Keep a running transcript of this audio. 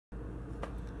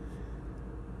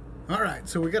All right,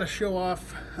 so we got to show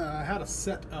off how to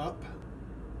set up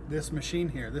this machine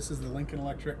here. This is the Lincoln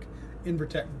Electric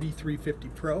Invertech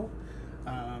V350 Pro.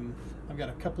 I've got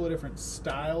a couple of different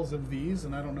styles of these,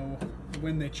 and I don't know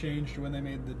when they changed or when they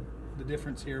made the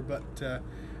difference here, but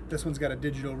this one's got a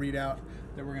digital readout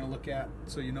that we're going to look at,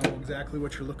 so you know exactly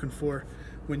what you're looking for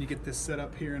when you get this set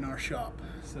up here in our shop.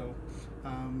 So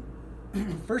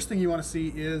first thing you want to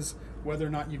see is whether or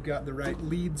not you've got the right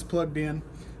leads plugged in.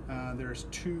 There's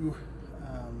two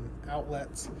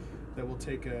outlets that will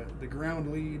take the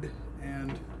ground lead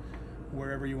and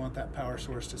wherever you want that power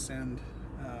source to send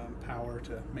power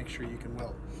to make sure you can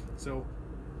weld. So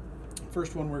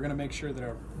first one, we're going to make sure that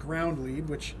our ground lead,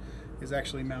 which is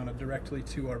actually mounted directly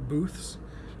to our booths,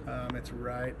 it's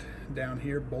right down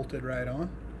here, bolted right on,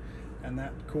 and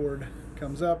that cord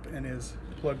comes up and is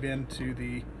plugged into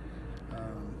the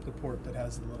port that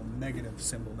has the little negative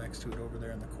symbol next to it over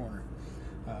there in the corner.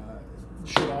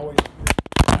 Should always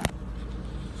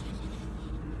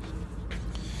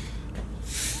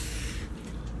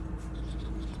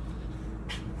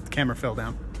the camera fell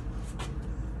down.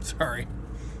 Sorry.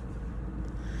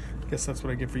 Guess that's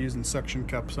what I get for using suction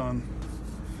cups on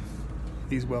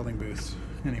these welding booths.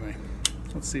 Anyway,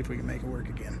 let's see if we can make it work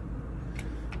again.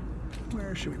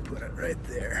 Where should we put it? Right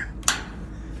there.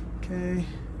 Okay,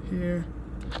 here.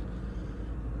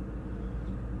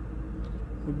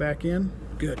 We're back in.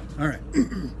 Good. All right.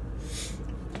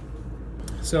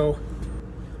 So,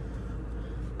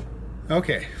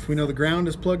 okay, if we know the ground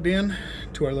is plugged in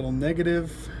to our little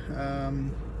negative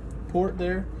port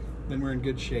there, then we're in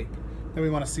good shape. Then we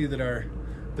want to see that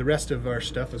the rest of our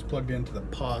stuff is plugged into the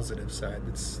positive side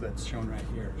that's shown right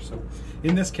here. So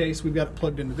in this case, we've got it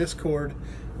plugged into this cord,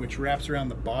 which wraps around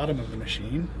the bottom of the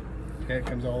machine. Okay, it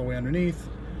comes all the way underneath,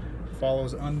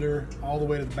 follows under all the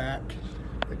way to the back.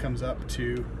 It comes up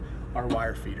to our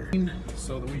wire feeder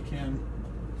so that we can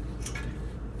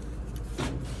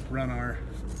run our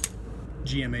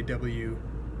GMAW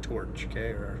torch,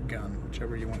 okay, or our gun,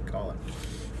 whichever you want to call it,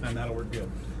 and that'll work good.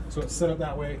 So it's set up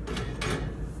that way.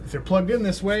 If they're plugged in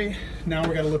this way, now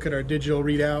we're going to look at our digital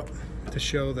readout to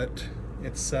show that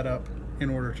it's set up in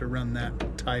order to run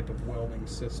that type of welding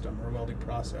system or welding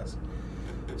process.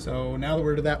 So now that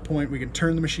we're to that point, we can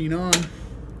turn the machine on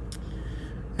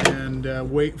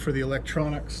and wait for the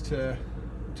electronics to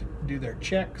do their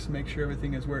checks, make sure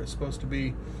everything is where it's supposed to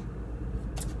be.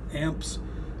 Amps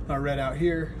are read out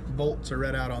here, volts are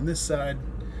read out on this side,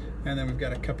 and then we've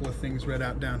got a couple of things read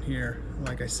out down here,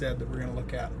 like I said, that we're going to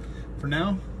look at. For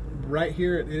now, right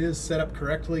here, it is set up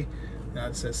correctly. Now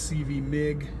it says CV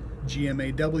MIG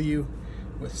GMAW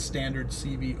with standard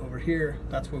CV over here.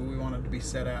 That's what we want it to be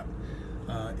set at.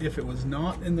 If it was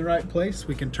not in the right place,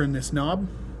 we can turn this knob.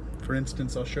 For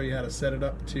instance, I'll show you how to set it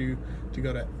up to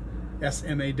go to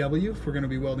SMAW if we're going to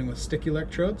be welding with stick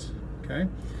electrodes. Okay,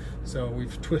 so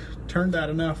we've turned that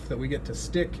enough that we get to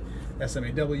stick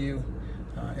SMAW.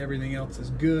 Everything else is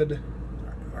good.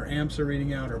 Our amps are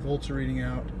reading out, our volts are reading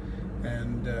out,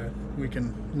 and we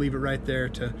can leave it right there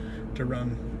to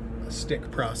run a stick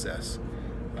process.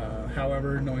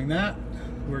 However, knowing that,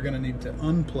 we're going to need to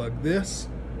unplug this,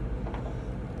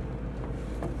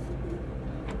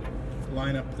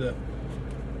 line up the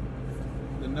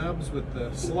nubs with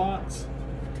the slots,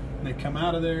 and they come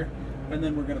out of there, and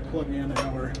then we're going to plug in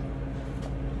our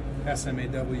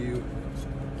SMAW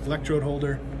electrode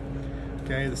holder.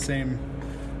 Okay, the same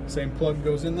plug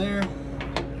goes in there,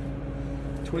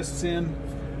 twists in,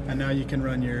 and now you can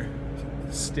run your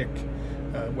stick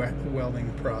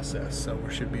welding process. So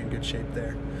we should be in good shape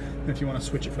there. And if you want to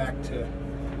switch it back to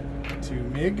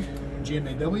MIG,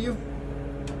 GMAW,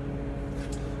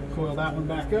 coil that one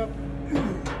back up,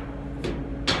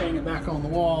 hang it back on the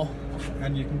wall,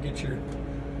 and you can get your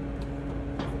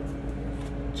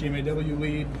GMAW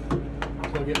lead,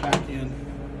 plug it back in,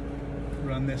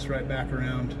 run this right back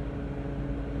around,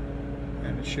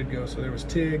 and it should go. So there was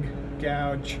TIG,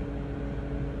 gouge,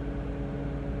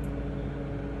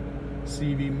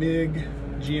 CV MIG,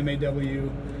 GMAW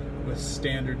with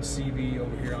standard CV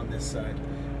over here on this side.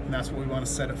 And that's what we want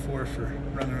to set it for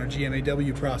running our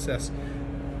GMAW process.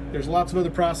 There's lots of other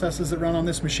processes that run on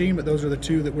this machine, but those are the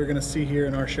two that we're going to see here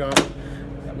in our shop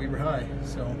at Weber High.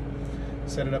 So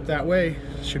set it up that way.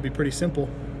 It should be pretty simple.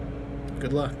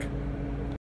 Good luck.